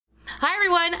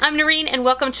everyone, I'm Noreen and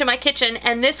welcome to my kitchen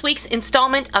and this week's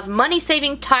installment of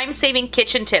money-saving, time-saving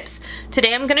kitchen tips.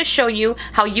 Today I'm going to show you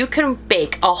how you can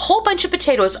bake a whole bunch of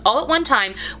potatoes all at one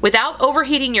time without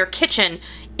overheating your kitchen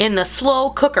in the slow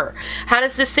cooker. How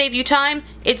does this save you time?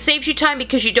 It saves you time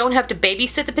because you don't have to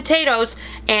babysit the potatoes,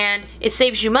 and it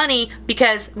saves you money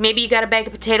because maybe you got a bag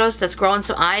of potatoes that's growing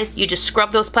some eyes. You just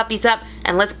scrub those puppies up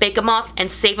and let's bake them off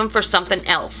and save them for something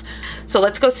else. So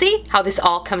let's go see how this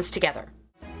all comes together.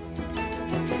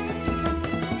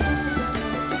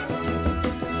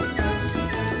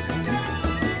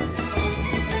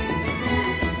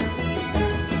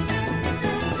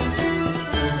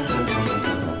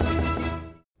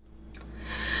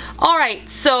 Alright,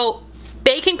 so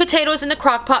baking potatoes in the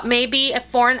crock pot may be a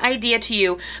foreign idea to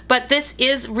you, but this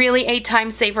is really a time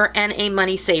saver and a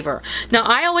money saver. Now,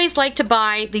 I always like to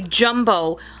buy the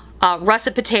jumbo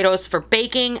russet potatoes for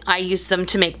baking. I use them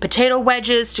to make potato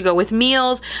wedges to go with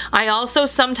meals. I also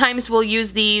sometimes will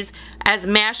use these as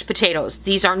mashed potatoes.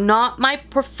 These are not my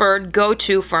preferred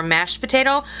go-to for a mashed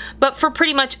potato, but for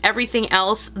pretty much everything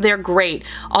else, they're great.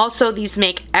 Also, these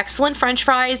make excellent French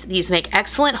fries. These make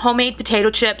excellent homemade potato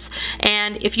chips.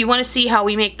 And if you want to see how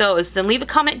we make those, then leave a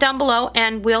comment down below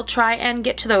and we'll try and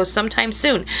get to those sometime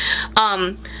soon.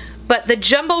 But the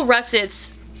jumbo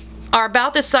russets are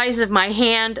about the size of my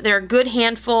hand. They're a good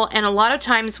handful, and a lot of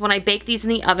times when I bake these in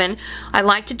the oven, I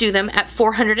like to do them at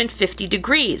 450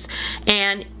 degrees.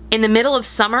 And in the middle of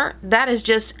summer, that is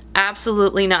just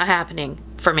absolutely not happening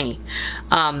for me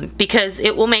because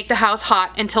it will make the house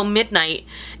hot until midnight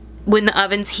when the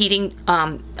oven's heating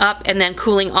up and then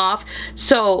cooling off.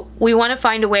 So we want to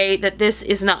find a way that this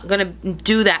is not going to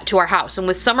do that to our house. And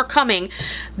with summer coming,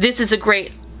 this is a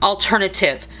great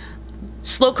alternative.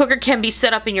 Slow cooker can be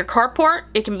set up in your carport.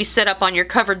 It can be set up on your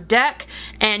covered deck,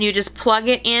 and you just plug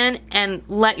it in and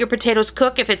let your potatoes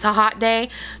cook if it's a hot day,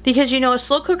 because you know a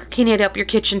slow cooker can heat up your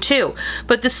kitchen too.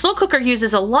 But the slow cooker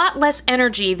uses a lot less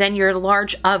energy than your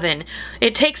large oven.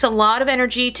 It takes a lot of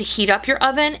energy to heat up your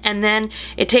oven, and then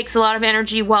it takes a lot of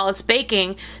energy while it's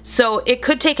baking. So it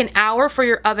could take an hour for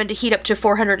your oven to heat up to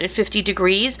 450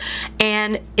 degrees,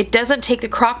 and it doesn't take the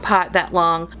crock pot that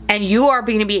long, and you are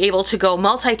going to be able to go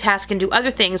multitask and do other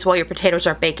things while your potatoes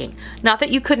are baking. Not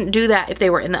that you couldn't do that if they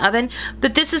were in the oven,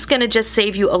 but this is going to just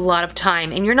save you a lot of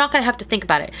time, and you're not going to have to think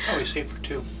about it. Probably safe for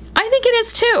two. I think it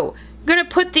is too. I'm going to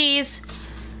put these,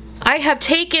 I have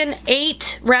taken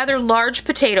 8 rather large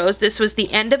potatoes. This was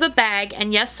the end of a bag,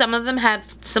 and yes, some of them had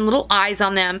some little eyes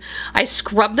on them. I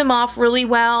scrubbed them off really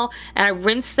well, and I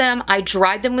rinsed them. I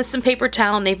dried them with some paper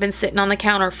towel, and they've been sitting on the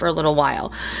counter for a little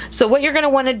while. So what you're going to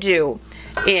want to do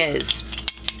is,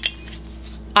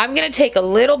 I'm going to take a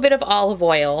little bit of olive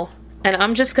oil and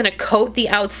I'm just going to coat the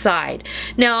outside.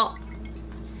 Now,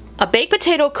 a baked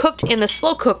potato cooked in the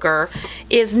slow cooker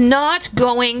is not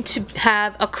going to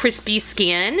have a crispy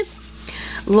skin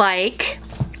like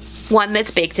one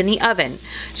that's baked in the oven.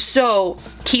 So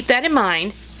keep that in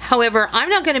mind. However, I'm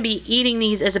not going to be eating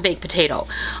these as a baked potato.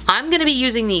 I'm going to be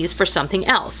using these for something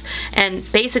else. And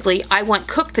basically, I want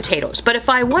cooked potatoes. But if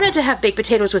I wanted to have baked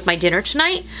potatoes with my dinner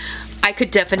tonight, I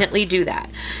could definitely do that.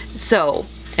 So,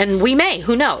 and we may,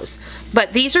 who knows.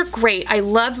 But these are great. I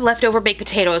love leftover baked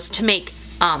potatoes to make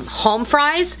home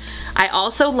fries. I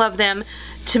also love them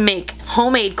to make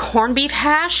homemade corned beef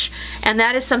hash. And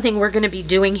that is something we're going to be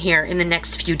doing here in the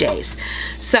next few days.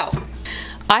 So,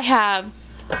 I have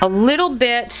a little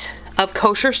bit of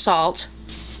kosher salt.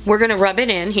 We're going to rub it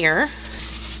in here.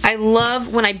 I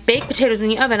love when I bake potatoes in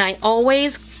the oven, I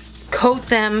always coat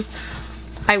them.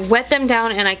 I wet them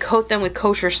down and I coat them with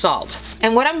kosher salt.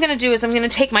 And what I'm going to do is I'm going to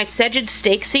take my Sejed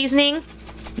steak seasoning.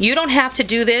 You don't have to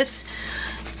do this.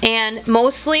 And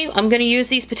mostly I'm going to use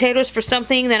these potatoes for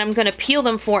something that I'm going to peel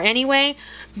them for anyway.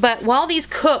 But while these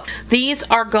cook, these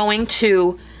are going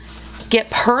to get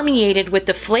permeated with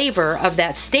the flavor of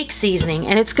that steak seasoning,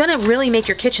 and it's going to really make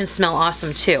your kitchen smell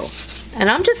awesome too. And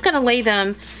I'm just going to lay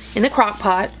them in the crock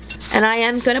pot, and I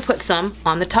am going to put some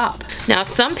on the top. Now,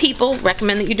 some people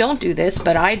recommend that you don't do this,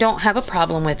 but I don't have a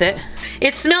problem with it.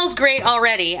 It smells great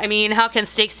already. I mean, how can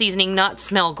steak seasoning not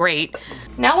smell great?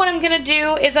 Now what I'm going to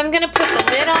do is I'm going to put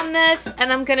the lid on this,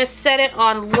 and I'm going to set it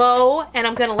on low, and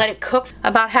I'm going to let it cook.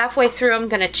 About halfway through, I'm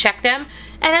going to check them,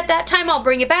 and at that time I'll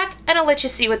bring it back and I'll let you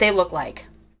see what they look like.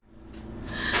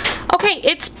 Okay,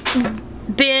 it's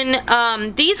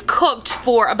been, these cooked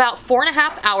for about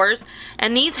 4.5 hours,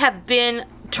 and these have been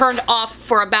turned off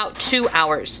for about 2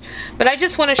 hours. But I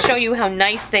just want to show you how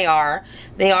nice they are.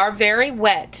 They are very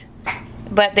wet,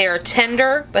 but they are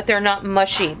tender, but they're not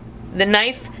mushy. The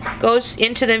knife goes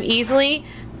into them easily,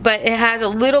 but it has a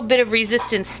little bit of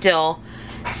resistance still.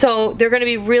 So they're going to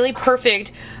be really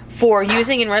perfect for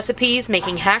using in recipes,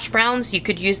 making hash browns. You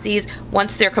could use these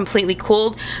once they're completely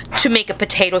cooled to make a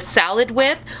potato salad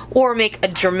with, or make a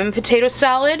German potato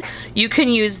salad. You can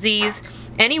use these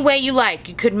any way you like.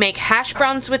 You could make hash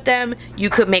browns with them. You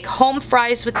could make home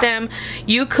fries with them.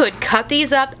 You could cut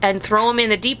these up and throw them in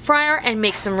the deep fryer and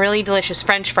make some really delicious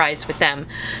French fries with them.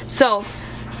 So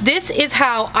this is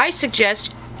how I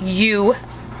suggest you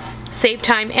save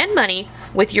time and money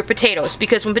with your potatoes,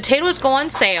 because when potatoes go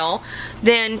on sale,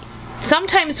 then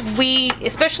sometimes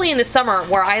especially in the summer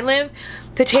where I live,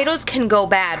 potatoes can go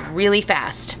bad really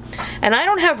fast. And I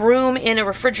don't have room in a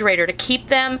refrigerator to keep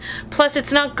them. Plus,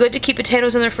 it's not good to keep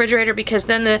potatoes in the refrigerator because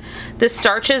then the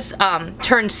starches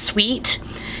turn sweet,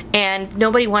 and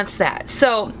nobody wants that.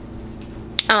 So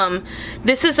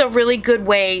this is a really good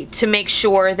way to make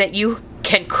sure that you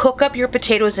can cook up your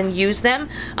potatoes and use them.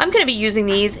 I'm going to be using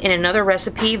these in another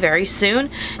recipe very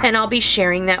soon, and I'll be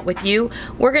sharing that with you.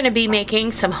 We're going to be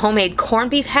making some homemade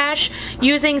corned beef hash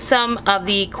using some of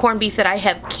the corned beef that I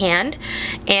have canned,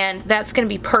 and that's going to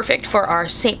be perfect for our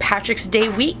St. Patrick's Day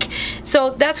week.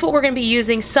 So that's what we're going to be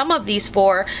using some of these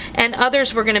for, and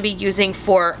others we're going to be using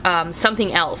for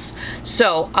something else.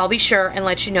 So I'll be sure and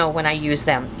let you know when I use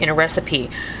them in a recipe.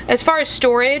 As far as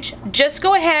storage, just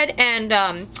go ahead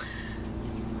and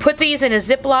put these in a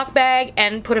Ziploc bag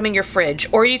and put them in your fridge,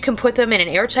 or you can put them in an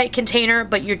airtight container,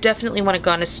 but you definitely want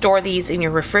to store these in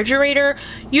your refrigerator.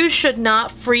 You should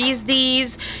not freeze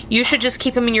these. You should just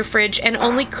keep them in your fridge and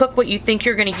only cook what you think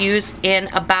you're going to use in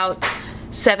about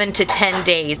 7 to 10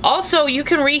 days. Also, you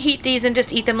can reheat these and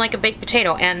just eat them like a baked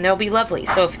potato, and they'll be lovely.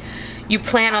 So if you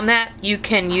plan on that, you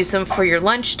can use them for your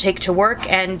lunch, take to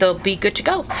work, and they'll be good to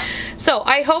go. So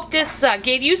I hope this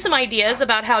gave you some ideas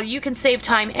about how you can save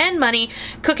time and money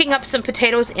cooking up some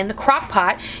potatoes in the crock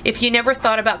pot. If you never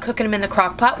thought about cooking them in the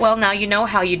crock pot, well, now you know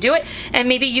how you do it, and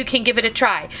maybe you can give it a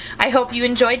try. I hope you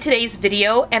enjoyed today's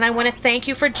video, and I want to thank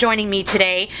you for joining me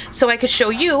today so I could show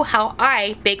you how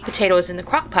I bake potatoes in the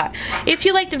crock pot. If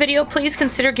you liked the video, please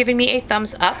consider giving me a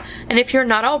thumbs up, and if you're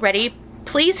not already,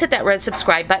 please hit that red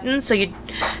subscribe button so you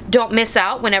don't miss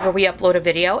out whenever we upload a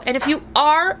video. And if you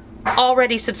are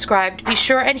already subscribed, be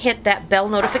sure and hit that bell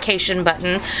notification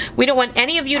button. We don't want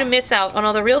any of you to miss out on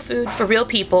all the real food for real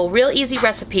people, real easy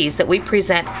recipes that we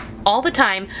present all the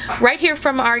time right here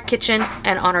from our kitchen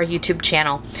and on our YouTube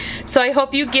channel. So I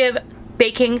hope you give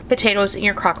baking potatoes in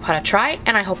your crock pot a try,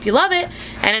 and I hope you love it.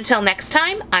 And until next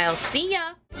time, I'll see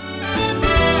ya.